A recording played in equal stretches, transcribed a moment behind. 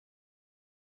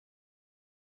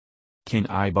Can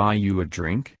I buy you a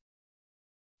drink?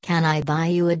 Can I buy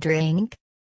you a drink?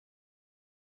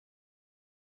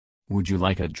 Would you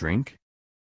like a drink?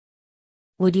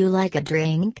 Would you like a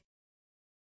drink?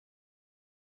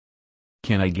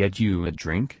 Can I get you a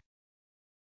drink?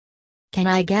 Can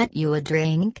I get you a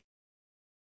drink?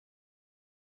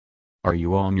 Are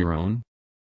you on your own?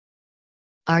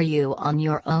 Are you on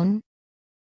your own?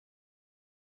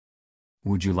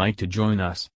 Would you like to join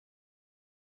us?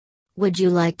 Would you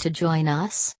like to join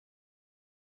us?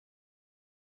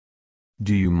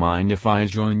 Do you mind if I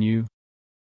join you?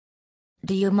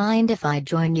 Do you mind if I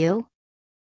join you?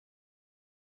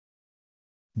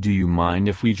 Do you mind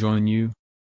if we join you?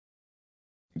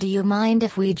 Do you mind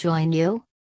if we join you?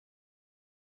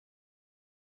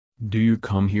 Do you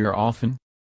come here often?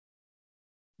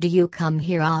 Do you come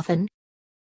here often?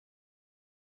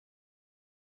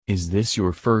 Is this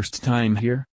your first time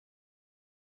here?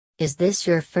 Is this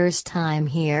your first time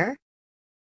here?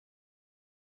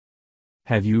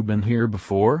 Have you been here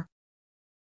before?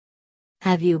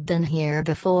 Have you been here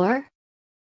before?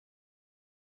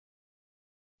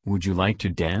 Would you like to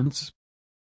dance?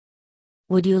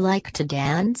 Would you like to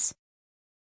dance?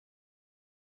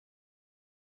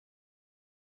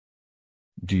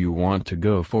 Do you want to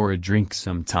go for a drink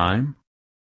sometime?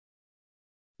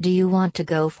 Do you want to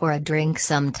go for a drink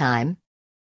sometime?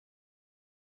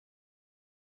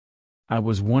 I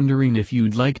was wondering if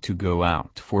you'd like to go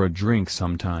out for a drink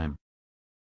sometime.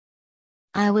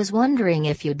 I was wondering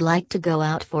if you'd like to go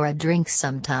out for a drink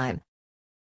sometime.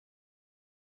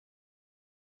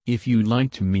 If you'd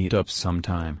like to meet up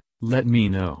sometime, let me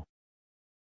know.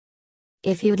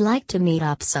 If you'd like to meet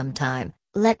up sometime,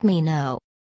 let me know.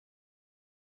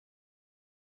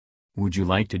 Would you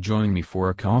like to join me for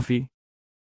a coffee?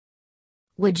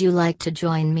 Would you like to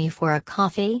join me for a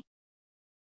coffee?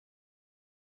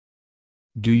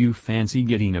 Do you fancy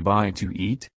getting a bite to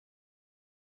eat?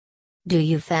 Do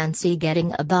you fancy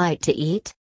getting a bite to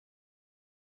eat?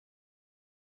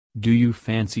 Do you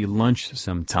fancy lunch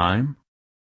sometime?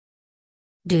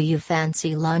 Do you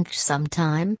fancy lunch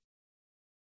sometime?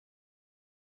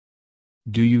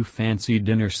 Do you fancy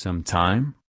dinner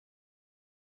sometime?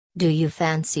 Do you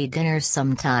fancy dinner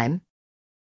sometime?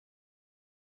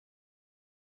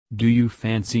 Do you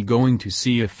fancy going to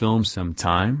see a film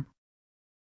sometime?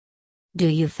 Do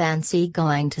you fancy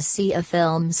going to see a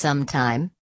film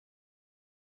sometime?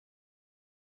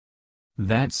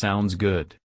 That sounds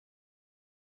good.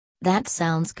 That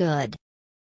sounds good.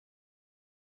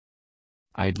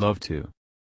 I'd love to.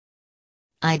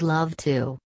 I'd love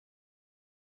to.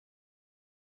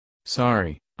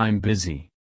 Sorry, I'm busy.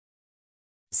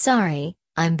 Sorry,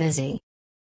 I'm busy.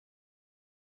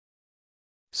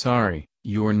 Sorry,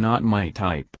 you're not my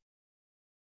type.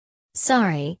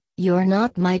 Sorry, you're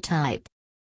not my type.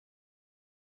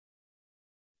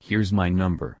 Here's my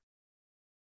number.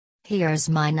 Here's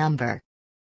my number.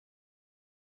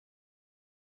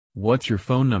 What's your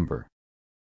phone number?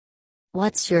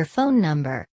 What's your phone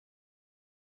number?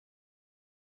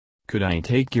 Could I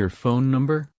take your phone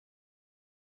number?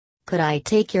 Could I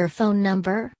take your phone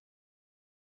number?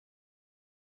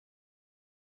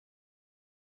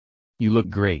 You look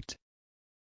great.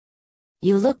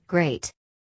 You look great.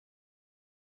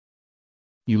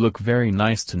 You look very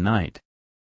nice tonight.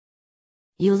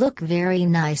 You look very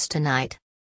nice tonight.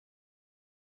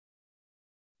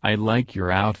 I like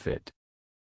your outfit.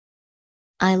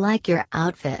 I like your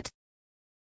outfit.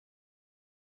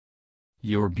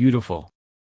 You're beautiful.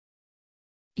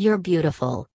 You're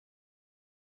beautiful.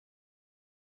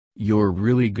 You're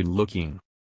really good looking.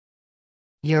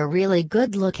 You're really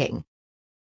good looking.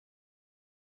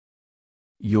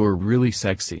 You're really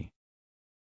sexy.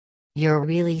 You're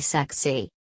really sexy.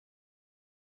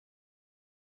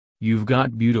 You've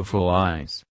got beautiful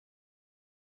eyes.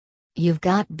 You've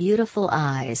got beautiful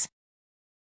eyes.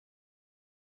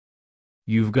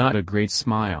 You've got a great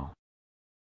smile.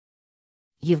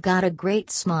 You've got a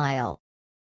great smile.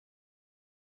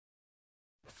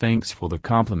 Thanks for the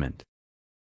compliment.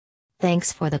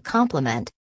 Thanks for the compliment.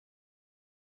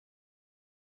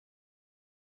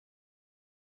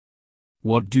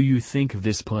 What do you think of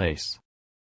this place?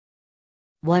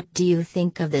 What do you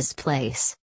think of this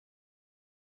place?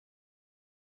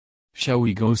 Shall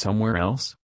we go somewhere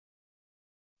else?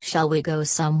 Shall we go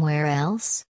somewhere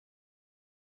else?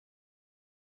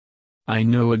 I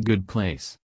know a good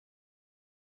place.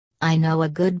 I know a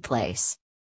good place.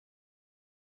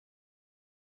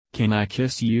 Can I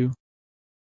kiss you?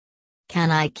 Can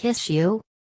I kiss you?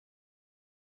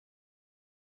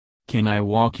 Can I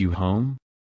walk you home?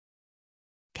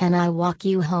 Can I walk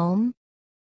you home?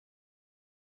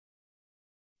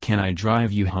 Can I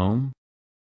drive you home?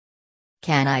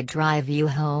 Can I drive you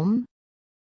home?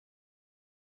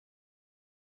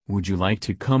 Would you like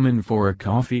to come in for a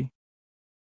coffee?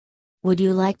 Would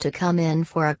you like to come in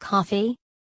for a coffee?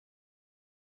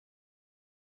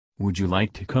 Would you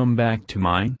like to come back to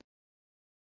mine?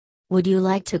 Would you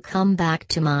like to come back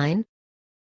to mine?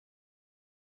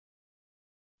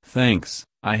 Thanks,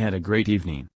 I had a great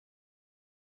evening.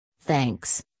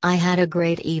 Thanks, I had a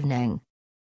great evening.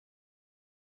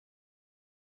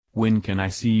 When can I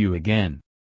see you again?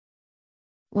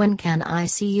 When can I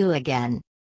see you again?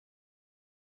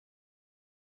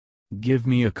 Give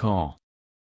me a call.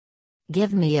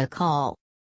 Give me a call.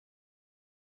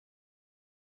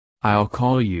 I'll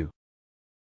call you.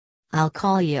 I'll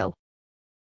call you.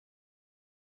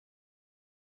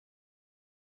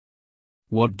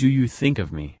 What do you think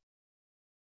of me?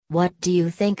 What do you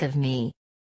think of me?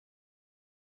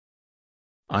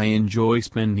 I enjoy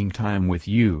spending time with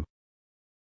you.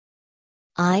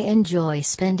 I enjoy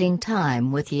spending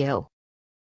time with you.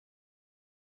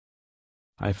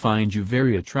 I find you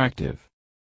very attractive.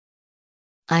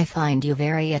 I find you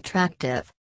very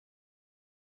attractive.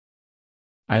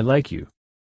 I like you.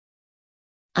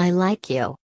 I like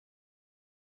you.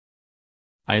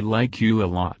 I like you a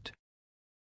lot.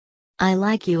 I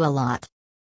like you a lot.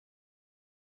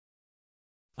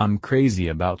 I'm crazy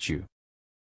about you.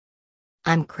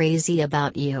 I'm crazy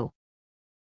about you.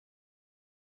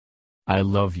 I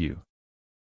love you.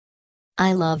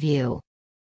 I love you.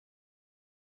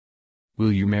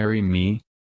 Will you marry me?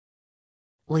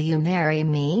 Will you marry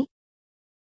me?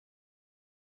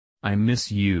 I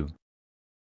miss you.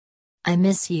 I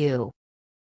miss you.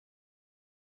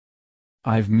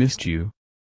 I've missed you.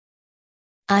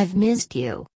 I've missed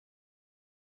you.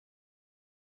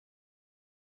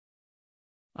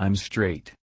 I'm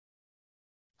straight.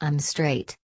 I'm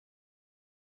straight.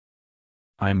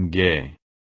 I'm gay.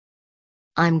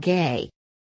 I'm gay.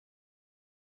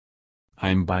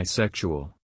 I'm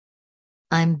bisexual.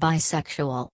 I'm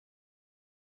bisexual.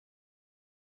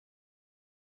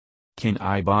 Can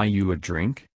I buy you a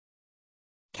drink?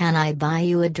 Can I buy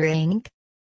you a drink?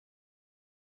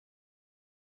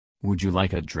 Would you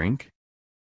like a drink?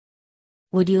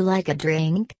 Would you like a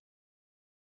drink?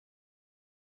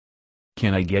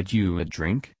 Can I get you a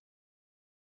drink?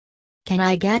 Can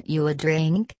I get you a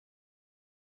drink?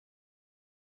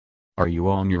 Are you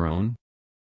on your own?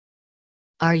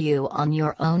 Are you on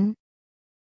your own?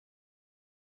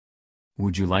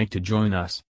 Would you like to join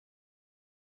us?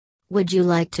 Would you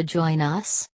like to join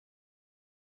us?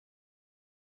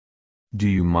 Do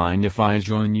you mind if I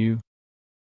join you?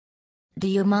 Do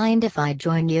you mind if I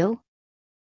join you?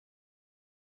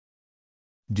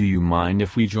 Do you mind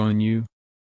if we join you?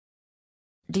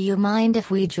 Do you mind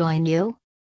if we join you?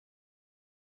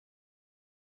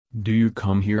 Do you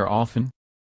come here often?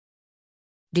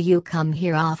 Do you come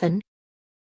here often?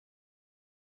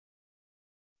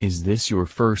 Is this your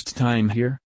first time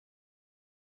here?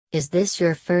 Is this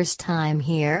your first time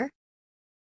here?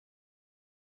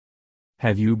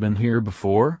 Have you been here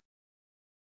before?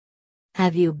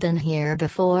 Have you been here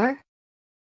before?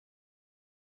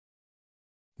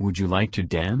 Would you like to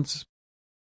dance?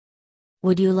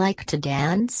 Would you like to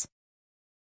dance?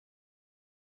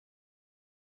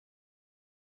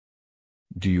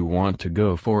 Do you want to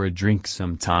go for a drink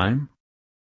sometime?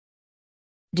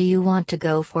 Do you want to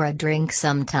go for a drink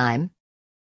sometime?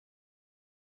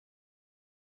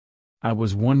 I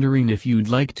was wondering if you'd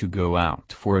like to go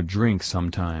out for a drink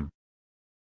sometime.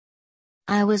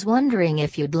 I was wondering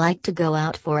if you'd like to go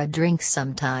out for a drink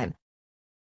sometime.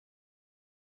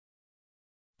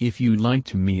 If you'd like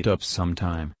to meet up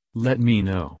sometime, let me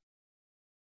know.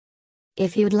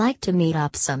 If you'd like to meet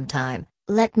up sometime,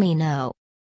 let me know.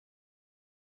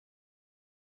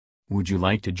 Would you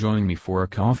like to join me for a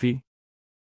coffee?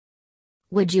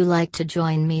 Would you like to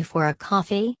join me for a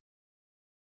coffee?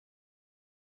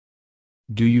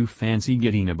 Do you fancy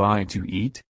getting a bite to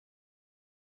eat?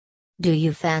 Do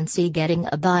you fancy getting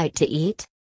a bite to eat?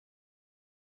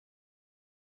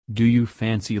 Do you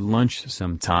fancy lunch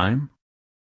sometime?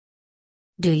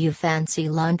 Do you fancy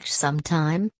lunch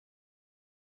sometime?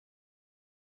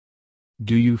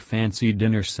 Do you fancy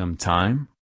dinner sometime?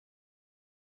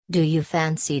 Do you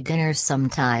fancy dinner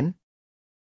sometime?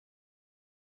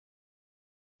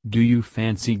 Do you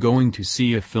fancy going to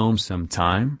see a film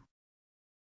sometime?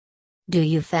 Do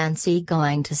you fancy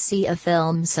going to see a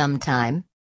film sometime?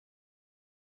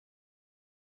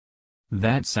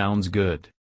 That sounds good.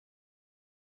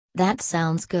 That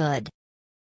sounds good.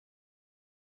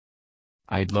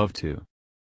 I'd love to.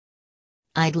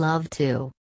 I'd love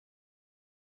to.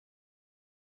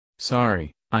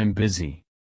 Sorry, I'm busy.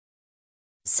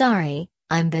 Sorry,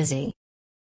 I'm busy.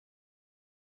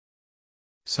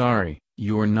 Sorry,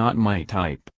 you're not my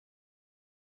type.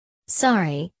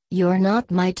 Sorry, you're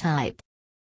not my type.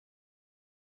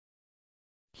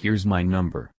 Here's my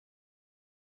number.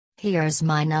 Here's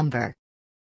my number.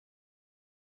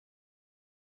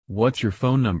 What's your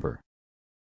phone number?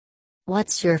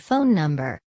 What's your phone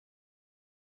number?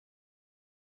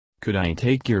 Could I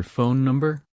take your phone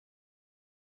number?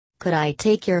 Could I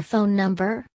take your phone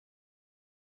number?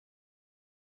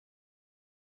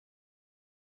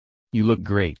 You look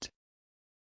great.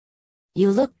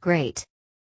 You look great.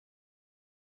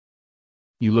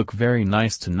 You look very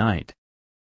nice tonight.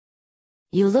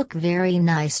 You look very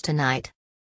nice tonight.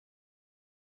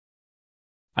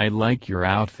 I like your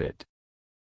outfit.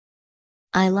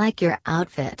 I like your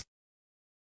outfit.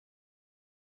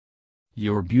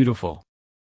 You're beautiful.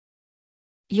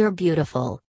 You're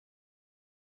beautiful.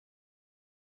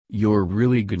 You're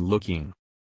really good looking.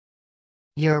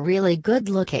 You're really good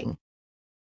looking.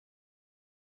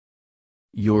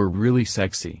 You're really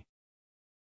sexy.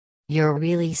 You're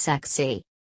really sexy.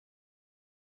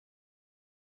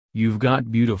 You've got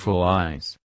beautiful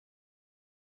eyes.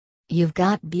 You've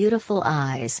got beautiful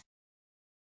eyes.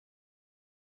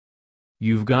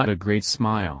 You've got a great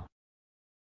smile.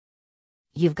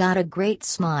 You've got a great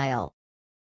smile.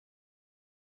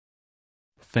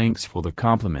 Thanks for the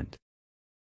compliment.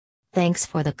 Thanks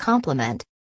for the compliment.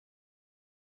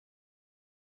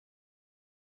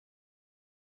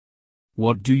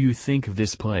 What do you think of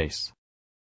this place?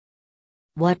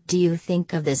 What do you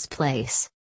think of this place?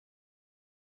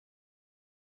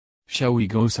 Shall we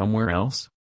go somewhere else?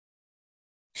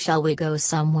 Shall we go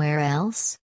somewhere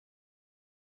else?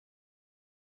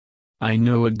 I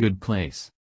know a good place.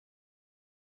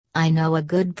 I know a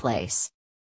good place.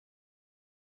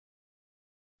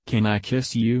 Can I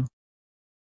kiss you?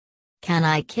 Can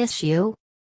I kiss you?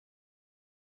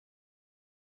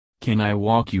 Can I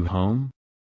walk you home?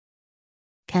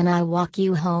 Can I walk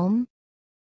you home?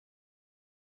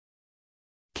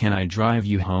 Can I drive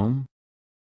you home?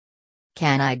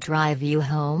 Can I drive you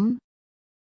home?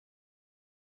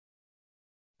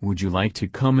 Would you like to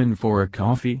come in for a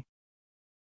coffee?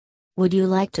 Would you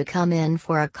like to come in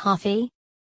for a coffee?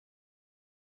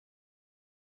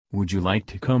 Would you like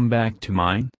to come back to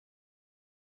mine?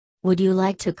 Would you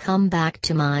like to come back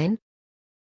to mine?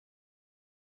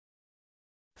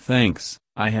 Thanks,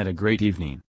 I had a great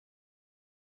evening.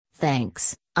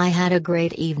 Thanks, I had a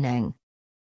great evening.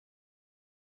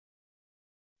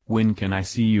 When can I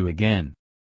see you again?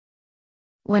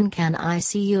 When can I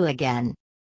see you again?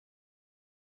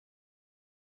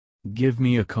 Give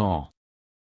me a call.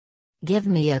 Give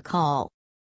me a call.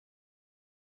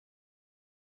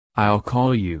 I'll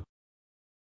call you.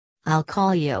 I'll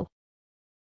call you.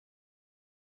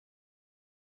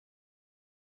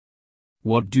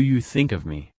 What do you think of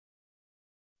me?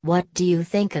 What do you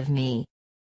think of me?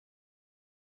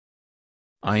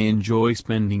 I enjoy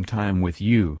spending time with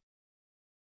you.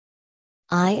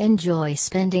 I enjoy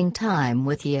spending time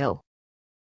with you.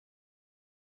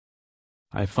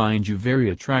 I find you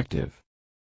very attractive.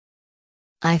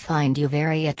 I find you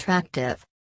very attractive.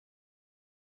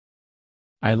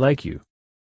 I like you.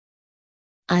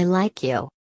 I like you.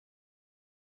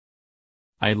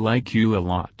 I like you a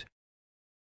lot.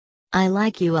 I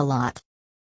like you a lot.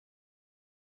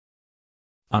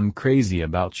 I'm crazy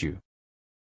about you.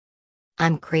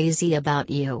 I'm crazy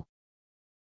about you.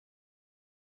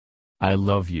 I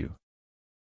love you.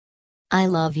 I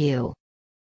love you.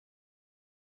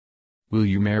 Will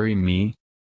you marry me?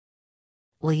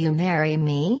 Will you marry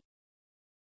me?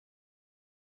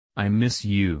 I miss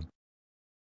you.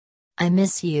 I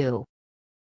miss you.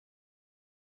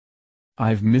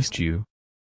 I've missed you.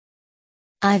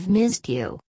 I've missed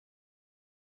you.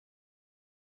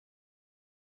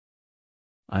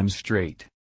 I'm straight.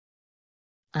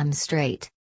 I'm straight.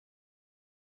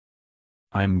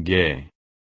 I'm gay.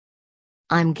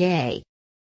 I'm gay.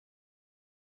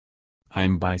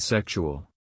 I'm bisexual.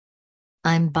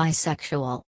 I'm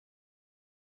bisexual.